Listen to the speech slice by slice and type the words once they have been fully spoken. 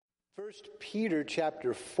1 Peter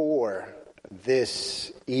chapter 4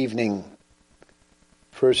 this evening.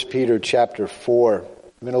 1 Peter chapter 4. I'm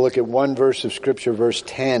going to look at one verse of Scripture, verse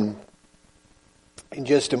 10, in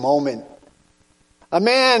just a moment. A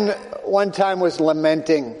man one time was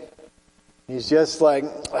lamenting. He's just like,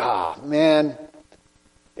 man,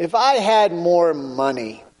 if I had more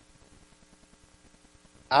money,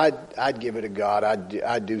 I'd give it to God.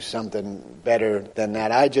 I'd do something better than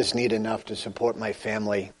that. I just need enough to support my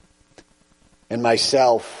family and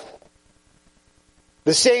myself.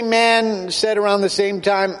 The same man said around the same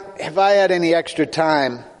time, if I had any extra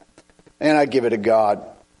time, and I'd give it to God.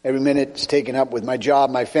 Every minute's taken up with my job,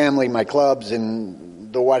 my family, my clubs,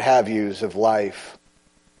 and the what have yous of life.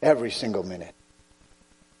 Every single minute.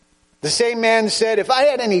 The same man said, if I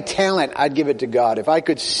had any talent, I'd give it to God. If I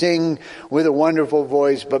could sing with a wonderful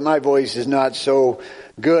voice, but my voice is not so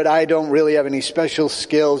good. I don't really have any special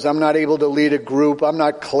skills. I'm not able to lead a group. I'm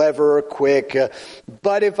not clever or quick.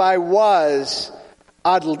 But if I was,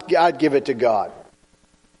 I'd give it to God.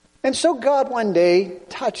 And so God one day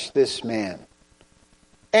touched this man.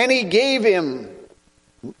 And he gave him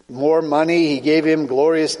more money. He gave him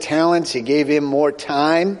glorious talents. He gave him more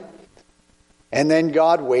time. And then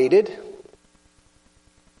God waited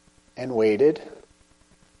and waited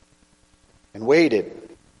and waited.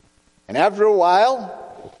 And after a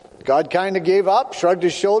while, God kind of gave up, shrugged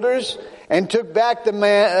his shoulders, and took back from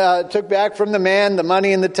the man the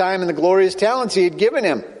money and the time and the glorious talents he had given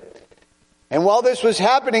him. And while this was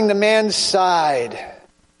happening, the man sighed.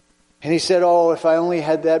 And he said, if I only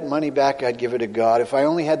had that money back, I'd give it to God. If I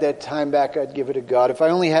only had that time back, I'd give it to God. If I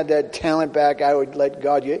only had that talent back, I would let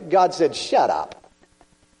God. God said, shut up.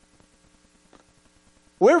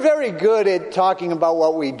 We're very good at talking about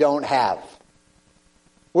what we don't have.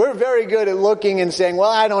 We're very good at looking and saying, well,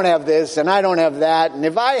 I don't have this and I don't have that. And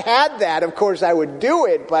if I had that, of course, I would do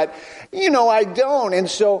it. But, I don't. And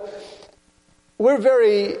so we're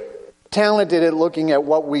very talented at looking at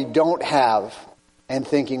what we don't have and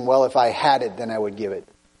thinking, well, if I had it, then I would give it.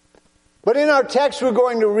 But in our text we're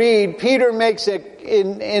going to read, Peter makes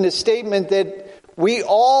in a statement that we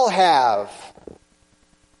all have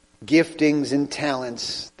giftings and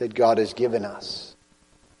talents that God has given us.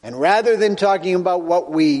 And rather than talking about what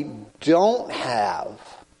we don't have,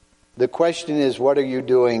 the question is, what are you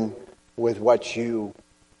doing with what you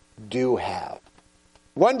do have?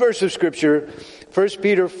 One verse of Scripture, 1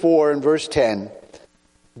 Peter 4 and verse 10.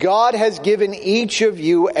 God has given each of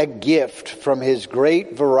you a gift from His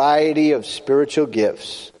great variety of spiritual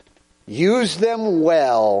gifts. Use them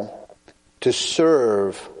well to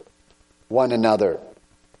serve one another.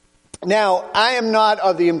 Now, I am not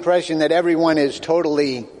of the impression that everyone is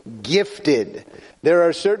totally gifted. There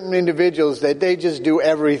are certain individuals that they just do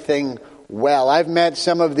everything well. I've met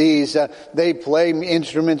some of these, they play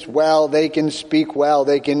instruments well, they can speak well,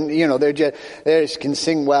 they can, they just can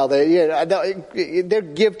sing well. They're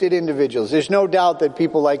gifted individuals. There's no doubt that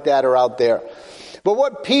people like that are out there. But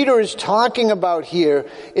what Peter is talking about here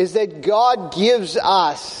is that God gives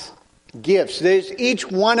us gifts. Each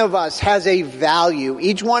one of us has a value.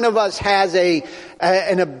 Each one of us has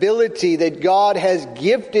an ability that God has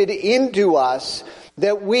gifted into us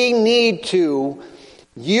that we need to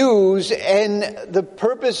use in the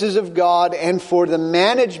purposes of God and for the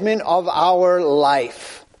management of our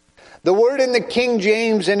life. The word in the King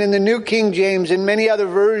James and in the New King James and many other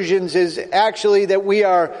versions is actually that we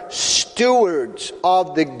are stewards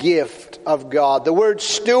of the gift of God. The word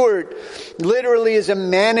steward literally is a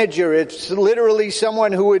manager. It's literally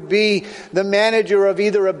someone who would be the manager of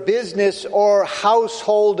either a business or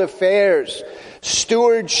household affairs.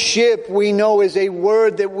 Stewardship, we know, is a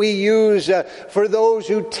word that we use for those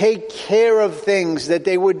who take care of things, that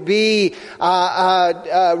they would be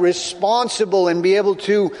responsible and be able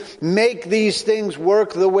to make these things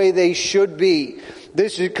work the way they should be.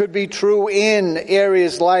 This could be true in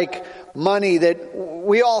areas like money, that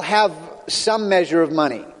we all have some measure of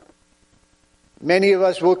money. Many of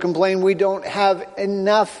us will complain we don't have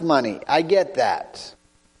enough money. I get that.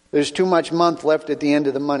 There's too much month left at the end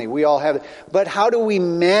of the money. We all have it. But how do we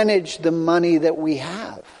manage the money that we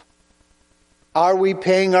have? Are we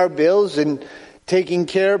paying our bills and taking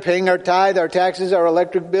care, paying our tithe, our taxes, our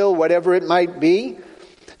electric bill, whatever it might be?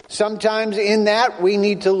 Sometimes in that we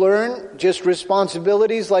need to learn just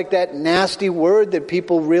responsibilities like that nasty word that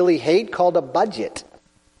people really hate called a budget.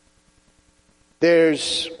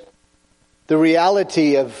 There's the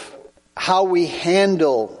reality of how we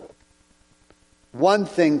handle one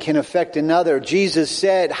thing can affect another. Jesus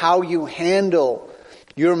said how you handle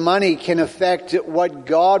your money can affect what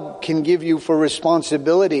God can give you for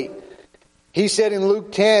responsibility. He said in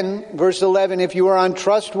Luke 10, verse 11, if you are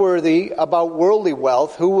untrustworthy about worldly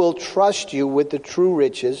wealth, who will trust you with the true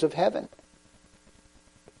riches of heaven?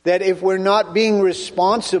 That if we're not being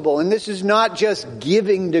responsible, and this is not just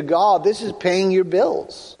giving to God, this is paying your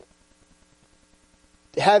bills.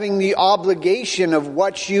 Having the obligation of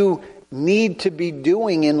what you need to be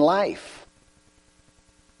doing in life.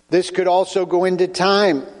 This could also go into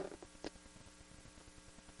time.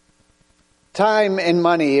 Time and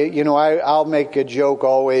money. You know, I'll make a joke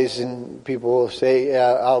always, and people will say,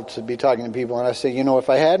 I'll be talking to people, and I say, you know, if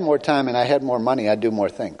I had more time and I had more money, I'd do more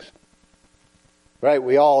things. Right?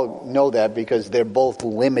 We all know that because they're both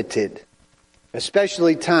limited.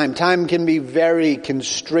 Especially time. Time can be very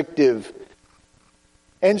constrictive.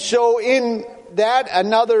 And so in that,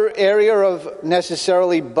 another area of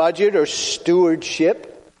necessarily budget or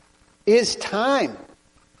stewardship is time.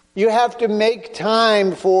 You have to make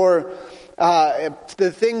time for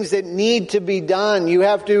the things that need to be done. You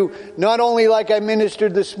have to not only, like I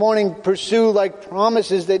ministered this morning, pursue like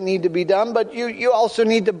promises that need to be done, but you also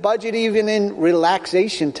need to budget even in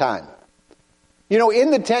relaxation time. You know, in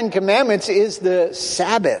the Ten Commandments is the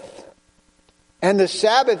Sabbath. And the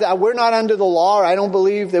Sabbath, we're not under the law. I don't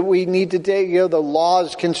believe that we need to take, the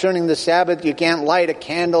laws concerning the Sabbath. You can't light a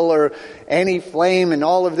candle or any flame and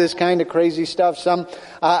all of this kind of crazy stuff.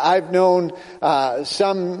 I've known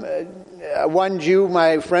one Jew,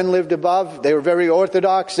 my friend lived above. They were very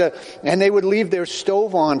Orthodox, and they would leave their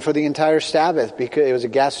stove on for the entire Sabbath because it was a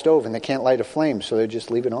gas stove and they can't light a flame, so they just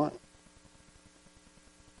leave it on.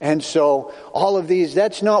 And so all of these,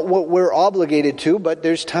 that's not what we're obligated to, but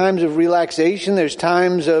there's times of relaxation, there's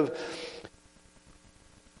times of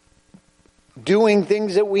doing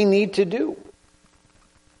things that we need to do.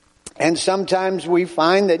 And sometimes we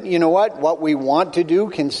find that, you know what we want to do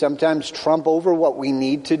can sometimes trump over what we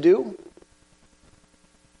need to do.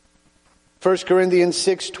 1 Corinthians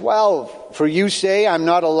 6:12, for you say I am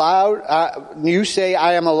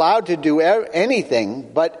allowed to do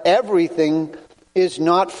anything, but everything is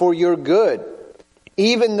not for your good.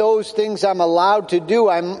 Even those things I'm allowed to do,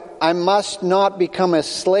 I must not become a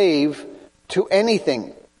slave to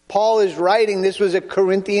anything. Paul is writing, this was a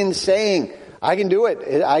Corinthian saying, I can do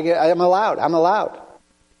it. I'm allowed.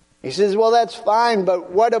 He says, well, that's fine,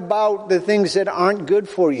 but what about the things that aren't good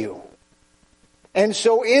for you? And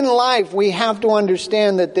so in life, we have to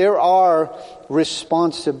understand that there are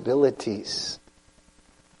responsibilities.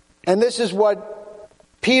 And this is what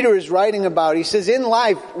Peter is writing about. He says, in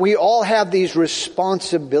life, we all have these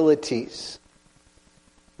responsibilities.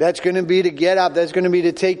 That's going to be to get up. That's going to be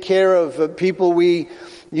to take care of people we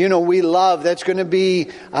love. That's going to be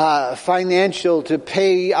financial, to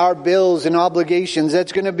pay our bills and obligations.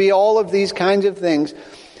 That's going to be all of these kinds of things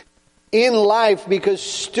in life, because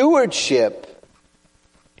stewardship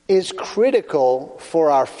is critical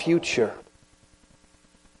for our future.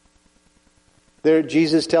 There,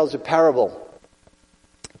 Jesus tells a parable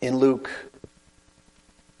in Luke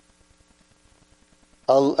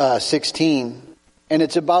 16, and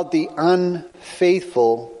it's about the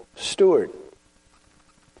unfaithful steward.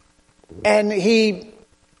 And he's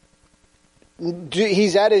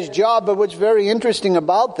at his job, but what's very interesting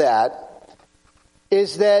about that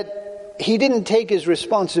is that he didn't take his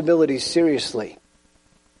responsibilities seriously.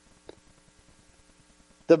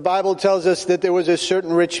 The Bible tells us that there was a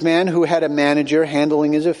certain rich man who had a manager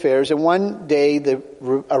handling his affairs, and one day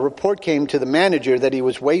a report came to the manager that he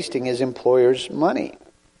was wasting his employer's money.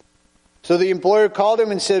 So the employer called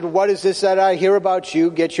him and said, what is this that I hear about you?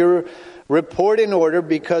 Get your report in order,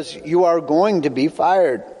 because you are going to be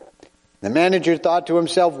fired. The manager thought to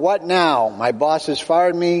himself, what now? My boss has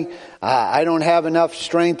fired me. I don't have enough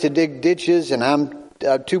strength to dig ditches, and I'm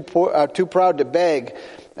too proud to beg.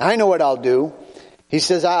 I know what I'll do. He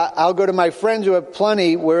says, I'll go to my friends who have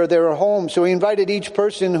plenty where they're home. So he invited each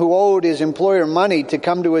person who owed his employer money to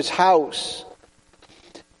come to his house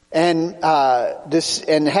and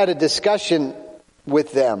had a discussion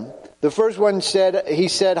with them. The first one he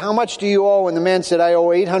said, how much do you owe? And the man said, I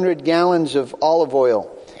owe 800 gallons of olive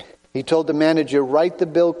oil. He told the manager, write the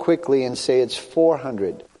bill quickly and say it's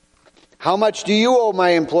 400. How much do you owe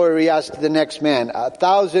my employer? He asked the next man.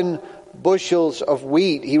 1,000 bushels of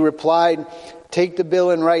wheat. He replied, take the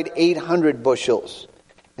bill and write 800 bushels.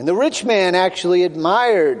 And the rich man actually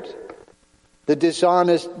admired the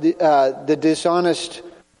dishonest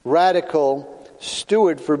radical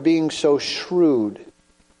steward for being so shrewd.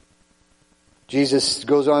 Jesus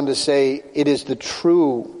goes on to say, it is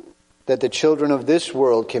true that the children of this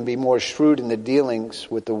world can be more shrewd in the dealings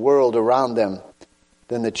with the world around them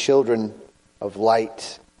than the children of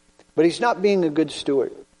light. But he's not being a good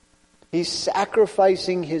steward. He's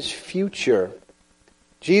sacrificing his future.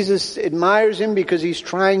 Jesus admires him because he's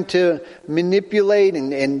trying to manipulate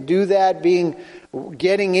and do that,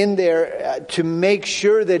 getting in there to make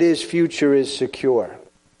sure that his future is secure.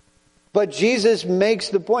 But Jesus makes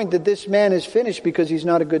the point that this man is finished because he's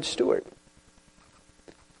not a good steward.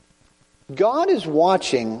 God is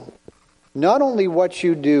watching not only what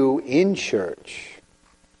you do in church,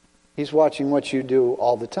 he's watching what you do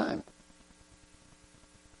all the time.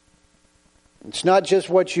 It's not just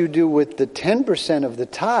what you do with the 10% of the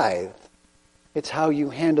tithe, it's how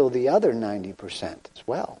you handle the other 90% as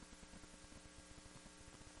well.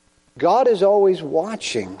 God is always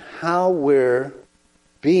watching how we're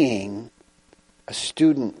being a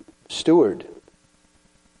steward.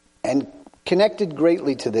 And connected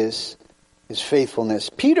greatly to this is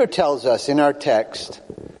faithfulness. Peter tells us in our text,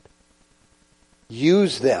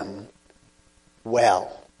 use them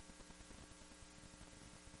well.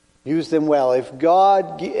 Use them well. If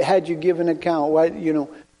God had you give an account,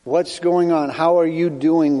 what's going on? How are you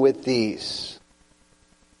doing with these?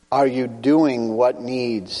 Are you doing what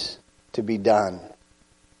needs to be done?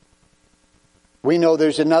 We know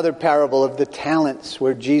there's another parable of the talents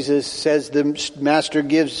where Jesus says the master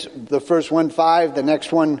gives the first one 5, the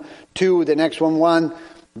next one 2, the next one 1.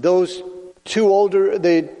 Those two older,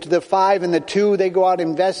 the 5 and the 2, they go out,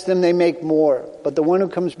 invest them, they make more. But the one who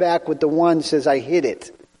comes back with the 1 says, I hid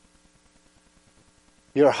it.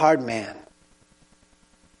 You're a hard man.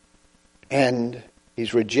 And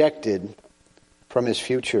he's rejected from his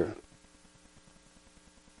future.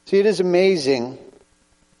 See, it is amazing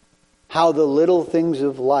how the little things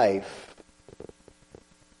of life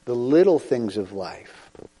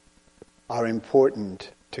are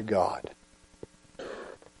important to God.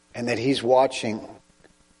 And that he's watching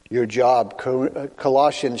your job.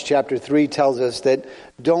 Colossians chapter 3 tells us that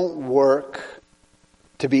don't work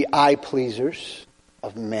to be eye pleasers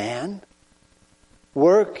of man.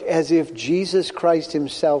 Work as if Jesus Christ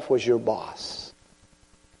himself was your boss.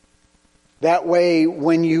 That way,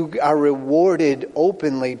 when you are rewarded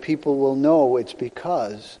openly, people will know it's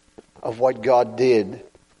because of what God did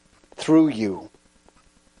through you.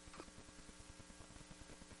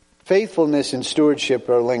 Faithfulness and stewardship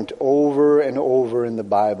are linked over and over in the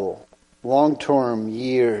Bible. Long-term,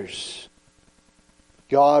 years.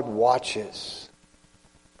 God watches.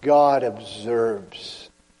 God observes.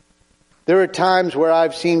 There are times where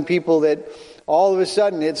I've seen people that all of a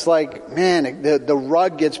sudden it's like, man, the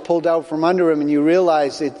rug gets pulled out from under them and you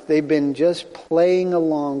realize they've been just playing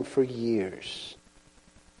along for years.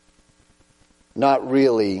 Not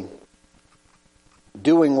really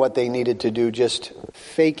doing what they needed to do, just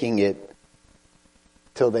faking it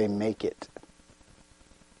till they make it.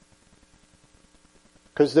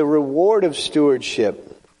 Because the reward of stewardship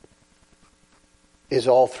is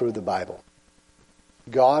all through the Bible.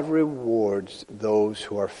 God rewards those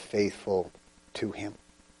who are faithful to him.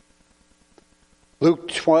 Luke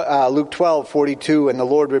 12:42, and the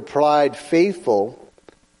Lord replied, a faithful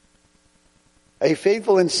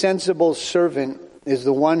and sensible servant is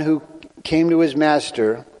the one who came to his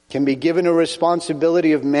master, can be given a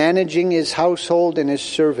responsibility of managing his household and his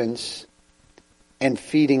servants and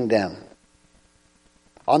feeding them.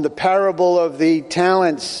 On the parable of the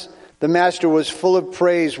talents, the master was full of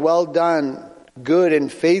praise. Well done, good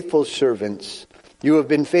and faithful servants. You have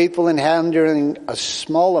been faithful in handling a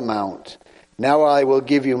small amount. Now I will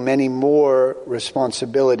give you many more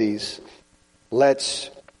responsibilities.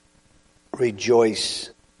 Let's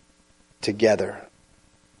rejoice together.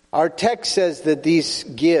 Our text says that these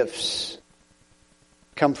gifts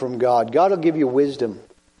come from God. God will give you wisdom.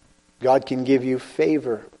 God can give you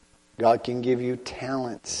favor. God can give you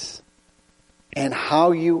talents. And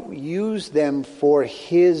how you use them for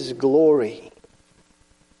his glory.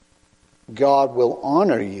 God will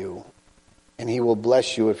honor you and he will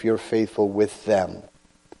bless you if you're faithful with them.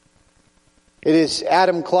 It is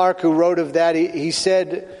Adam Clark who wrote of that. He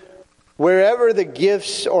said, wherever the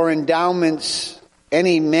gifts or endowments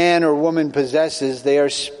any man or woman possesses, they are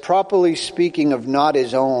properly speaking of not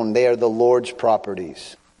his own. They are the Lord's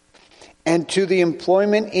properties. And to the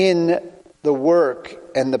employment in the work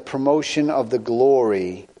and the promotion of the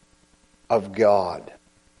glory of God.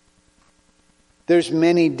 There's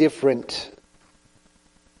many different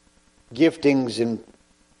giftings and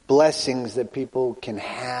blessings that people can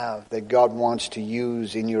have that God wants to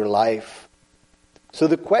use in your life. So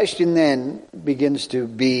the question then begins to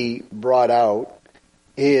be brought out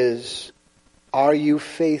is, are you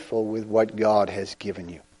faithful with what God has given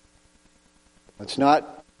you? Let's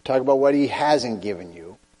not talk about what he hasn't given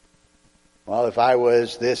you. Well, if I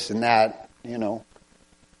was this and that,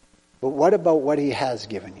 But what about what he has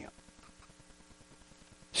given you?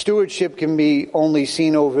 Stewardship can be only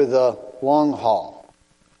seen over the long haul,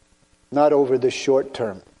 not over the short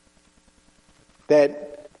term.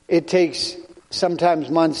 That it takes sometimes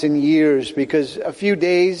months and years, because a few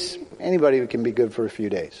days, anybody can be good for a few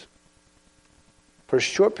days. For a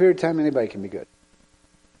short period of time, anybody can be good.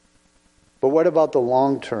 But what about the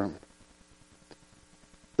long term?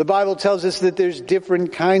 The Bible tells us that there's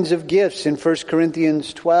different kinds of gifts. In 1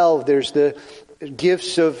 Corinthians 12, there's the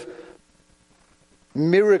gifts of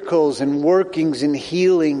miracles and workings and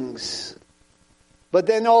healings. But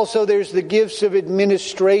then also there's the gifts of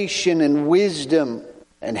administration and wisdom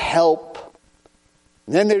and help.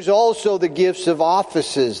 And then there's also the gifts of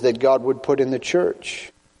offices that God would put in the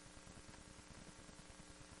church.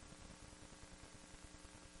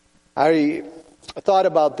 I thought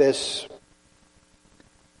about this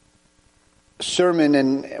sermon,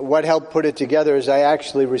 and what helped put it together is I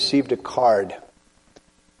actually received a card.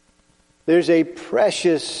 There's a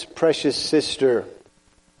precious, precious sister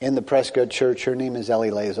in the Prescott Church. Her name is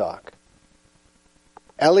Ellie Lazok.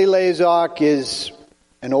 Ellie Lazok is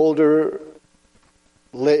an older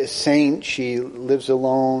saint. She lives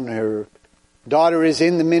alone. Her daughter is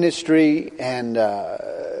in the ministry, and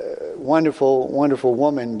wonderful, wonderful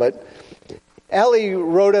woman. But Ellie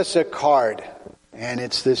wrote us a card. And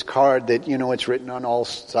it's this card that, it's written on all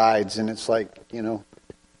sides. And it's like,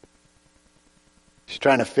 she's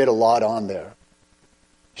trying to fit a lot on there.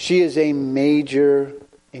 She is a major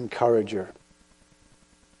encourager.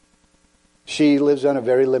 She lives on a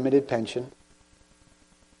very limited pension.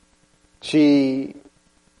 She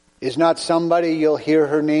is not somebody you'll hear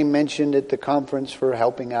her name mentioned at the conference for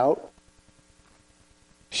helping out.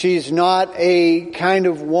 She's not a kind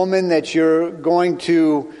of woman that you're going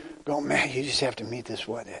to go, man, you just have to meet this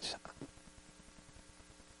one.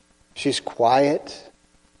 She's quiet.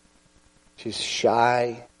 She's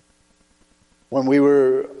shy.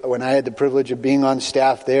 When I had the privilege of being on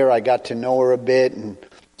staff there, I got to know her a bit and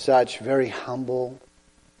such. Very humble.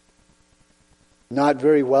 Not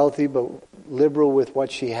very wealthy, but liberal with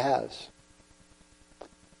what she has.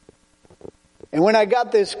 And when I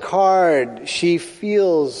got this card, she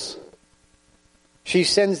sends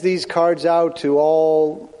these cards out to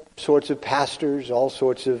all sorts of pastors, all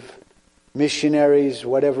sorts of missionaries,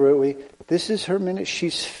 whatever. This is her ministry.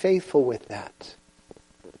 She's faithful with that.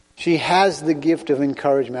 She has the gift of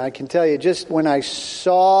encouragement. I can tell you, just when I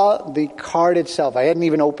saw the card itself, I hadn't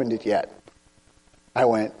even opened it yet. I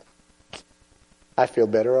went, I feel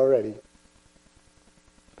better already.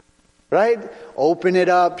 Right? Open it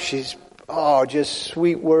up. She's, just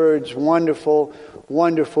sweet words, wonderful,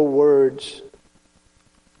 wonderful words.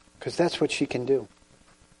 Because that's what she can do.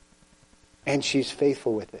 And she's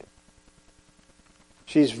faithful with it.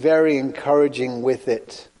 She's very encouraging with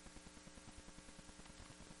it.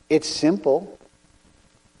 It's simple.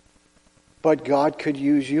 But God could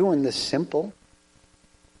use you in the simple.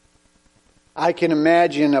 I can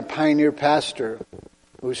imagine a pioneer pastor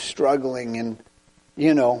who's struggling and,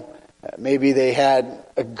 maybe they had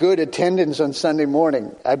a good attendance on Sunday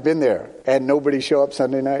morning. I've been there. And nobody show up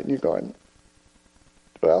Sunday night and you're going,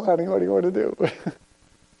 well, honey, what do you want to do?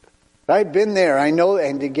 I've been there. I know.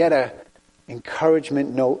 And to get an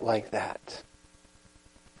encouragement note like that.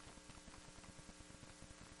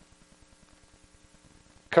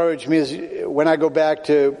 Encourage me is when I go back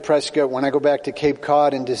to Prescott, when I go back to Cape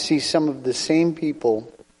Cod, and to see some of the same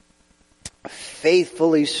people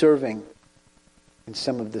faithfully serving in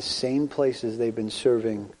some of the same places they've been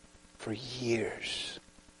serving for years.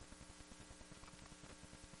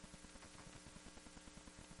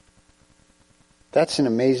 That's an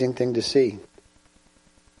amazing thing to see.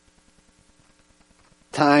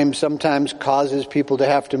 Time sometimes causes people to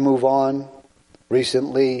have to move on.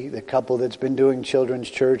 Recently, the couple that's been doing children's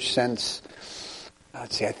church since, I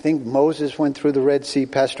think Moses went through the Red Sea,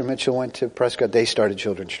 Pastor Mitchell went to Prescott, they started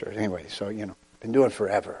children's church. Anyway, so, been doing it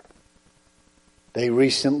forever. They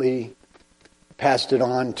recently passed it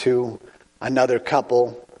on to another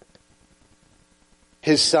couple.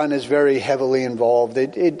 His son is very heavily involved.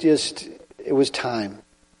 It was time.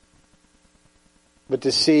 But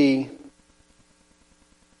to see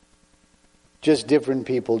just different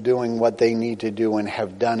people doing what they need to do and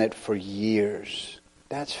have done it for years,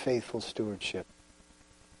 that's faithful stewardship.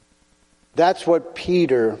 That's what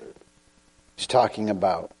Peter is talking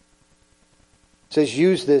about. It says,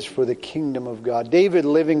 use this for the kingdom of God. David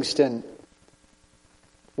Livingstone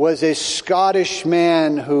was a Scottish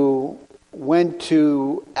man who went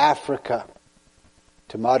to Africa,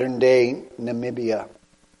 to modern-day Namibia.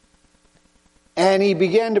 And he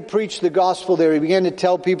began to preach the gospel there. He began to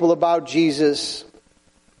tell people about Jesus.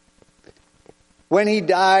 When he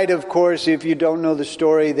died, of course, if you don't know the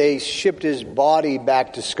story, they shipped his body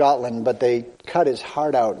back to Scotland, but they cut his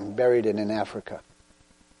heart out and buried it in Africa.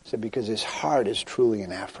 So because his heart is truly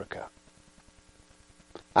in Africa.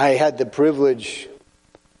 I had the privilege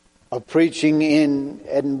of preaching in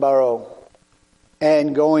Edinburgh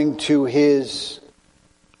and going to his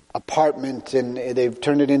apartment, and they've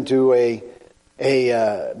turned it into a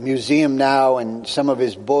museum now, and some of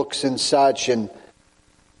his books and such, and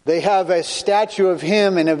they have a statue of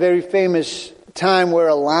him in a very famous time where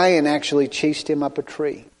a lion actually chased him up a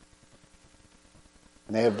tree.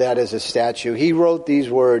 And they have that as a statue. He wrote these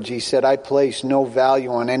words. He said, "I place no value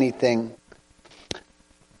on anything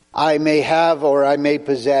I may have or I may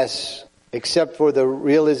possess except for the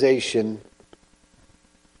realization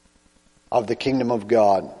of the kingdom of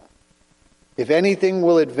God. If anything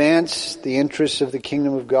will advance the interests of the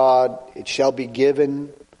kingdom of God, it shall be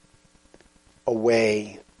given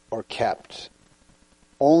away or kept.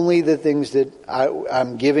 Only the things that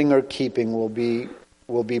I'm giving or keeping will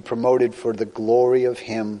be promoted for the glory of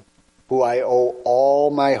Him who I owe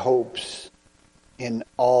all my hopes in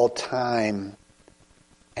all time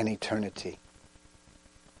and eternity."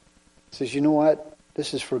 He says, you know what?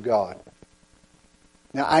 This is for God.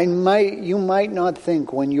 Now, you might not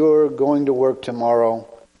think when you're going to work tomorrow,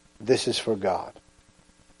 this is for God.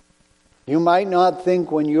 You might not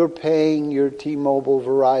think when you're paying your T-Mobile,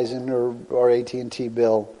 Verizon, or AT&T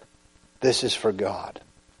bill, this is for God.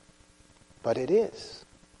 But it is.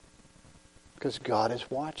 Because God is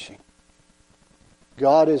watching.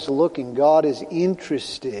 God is looking. God is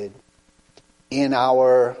interested in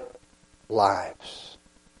our lives.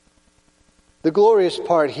 The glorious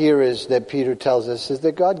part here is that Peter tells us is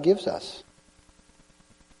that God gives us.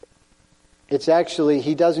 It's actually,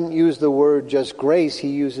 he doesn't use the word just grace. He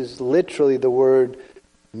uses literally the word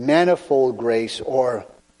manifold grace or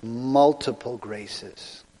multiple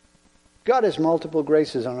graces. God has multiple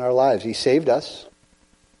graces on our lives. He saved us.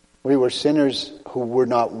 We were sinners who were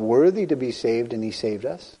not worthy to be saved, and He saved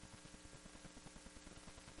us.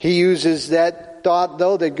 He uses that thought,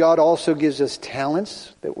 though, that God also gives us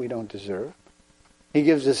talents that we don't deserve. He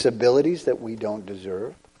gives us abilities that we don't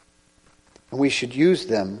deserve. And we should use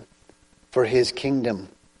them for His kingdom.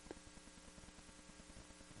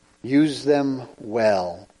 Use them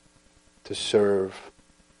well to serve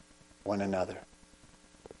one another.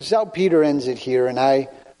 This is how Peter ends it here, and I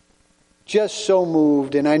just so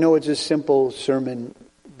moved, and I know it's a simple sermon,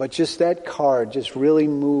 but just that card just really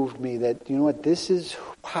moved me that, you know what, this is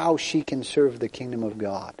how she can serve the kingdom of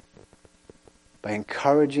God. By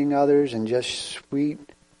encouraging others and just sweet,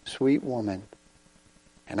 sweet woman.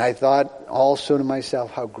 And I thought also to myself,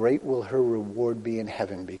 how great will her reward be in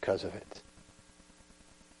heaven because of it.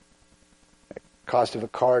 The cost of a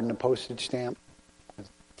card and a postage stamp,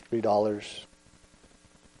 $3.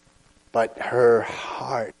 But her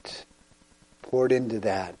heart poured into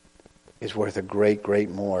that is worth a great, great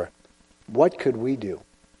more. What could we do?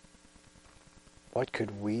 What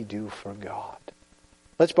could we do for God?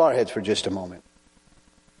 Let's bow our heads for just a moment.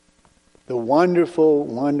 The wonderful,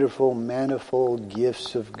 wonderful, manifold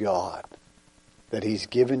gifts of God that He's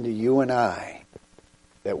given to you and I,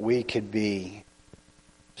 that we could be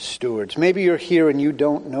stewards. Maybe you're here and you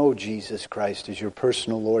don't know Jesus Christ as your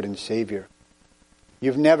personal Lord and Savior.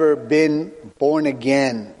 You've never been born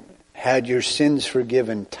again, had your sins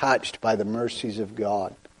forgiven, touched by the mercies of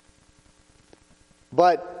God.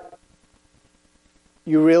 But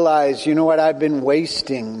you realize, you know what, I've been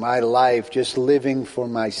wasting my life just living for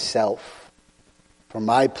myself, for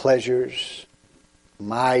my pleasures,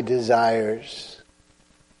 my desires.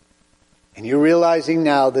 And you're realizing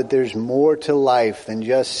now that there's more to life than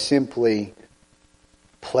just simply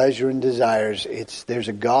pleasure and desires. There's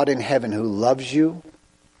a God in heaven who loves you,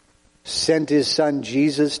 sent His Son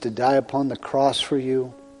Jesus to die upon the cross for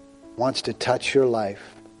you, wants to touch your life.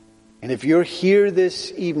 And if you're here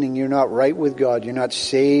this evening, you're not right with God, you're not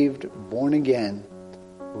saved, born again,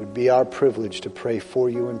 it would be our privilege to pray for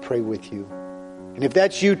you and pray with you. And if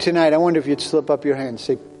that's you tonight, I wonder if you'd slip up your hand and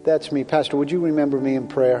say, "That's me. Pastor, would you remember me in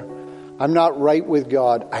prayer? I'm not right with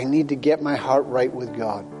God. I need to get my heart right with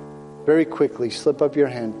God." Very quickly, slip up your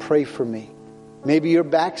hand. Pray for me. Maybe you're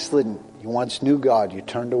backslidden. You once knew God. You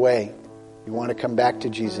turned away. You want to come back to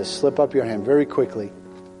Jesus. Slip up your hand very quickly.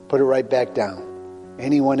 Put it right back down.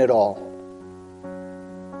 Anyone at all.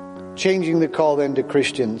 Changing the call then to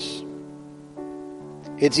Christians.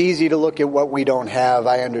 It's easy to look at what we don't have.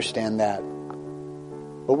 I understand that.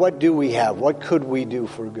 But what do we have? What could we do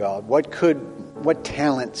for God? What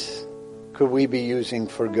talents could we be using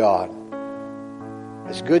for God?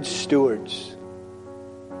 As good stewards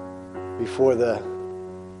before the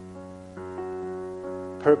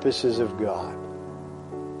purposes of God.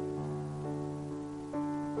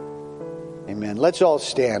 Amen. Let's all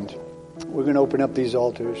stand. We're going to open up these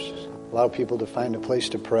altars, allow people to find a place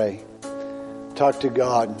to pray. Talk to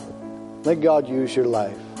God. Let God use your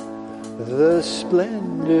life. The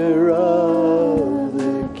splendor of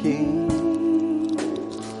the King.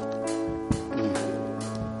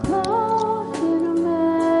 Clothed in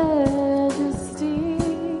majesty,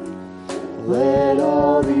 Let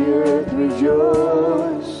all the earth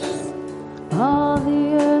rejoice. all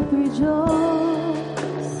the earth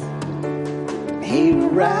rejoice. He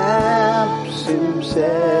wraps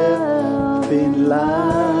himself in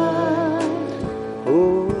light.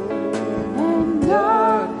 Oh, And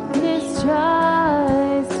darkness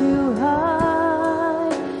tries to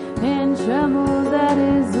hide and trembles at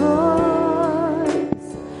his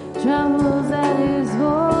voice, trembles at his voice.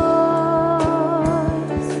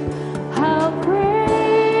 How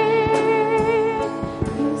great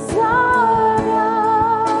is our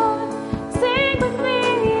God. Sing with me,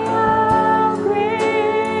 how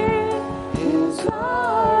great is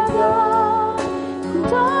our God. And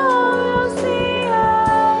all will see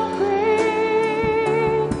how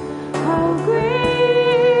great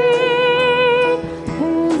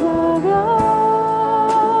is our God.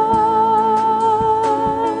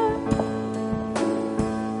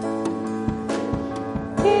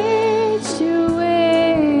 Age to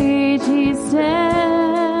age he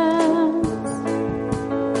stands,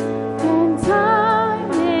 and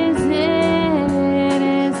time is in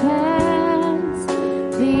his hands,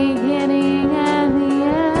 beginning and the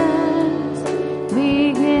end,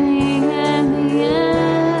 beginning and the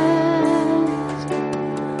end.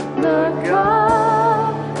 Lord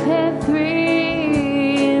God and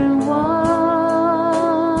three in one,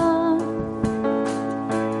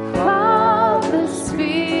 Father,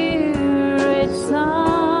 Spirit,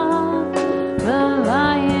 Son, the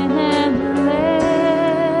Lion and the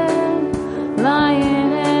Lamb,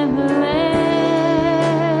 Lion and the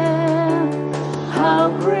Lamb. How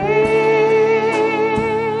great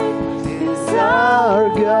is our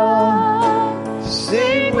God.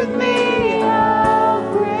 sing with me. How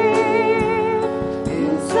great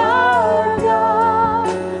is our God.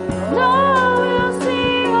 Now we'll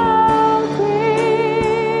see how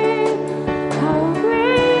great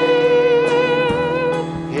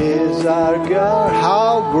Is our God.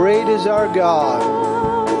 How great is our God.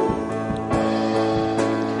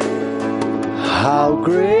 How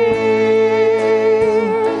great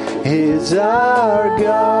is our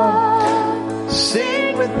God.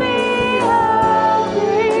 Sing with me. how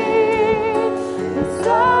great is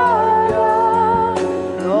our God.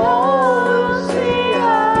 Now we'll see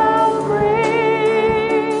how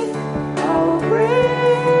great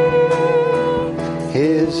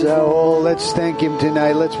Is oh, let's thank him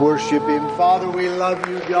tonight. Let's worship him. Father, we love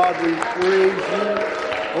you, God. We praise you.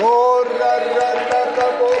 Oh, ra, ra, ra, ra,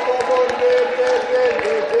 bo, bo, bo, re, re, re,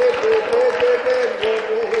 re, re, re, re, re, re, re,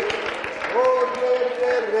 re. Oh, re,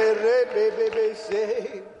 re, re, re, re, re, re,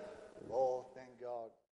 say.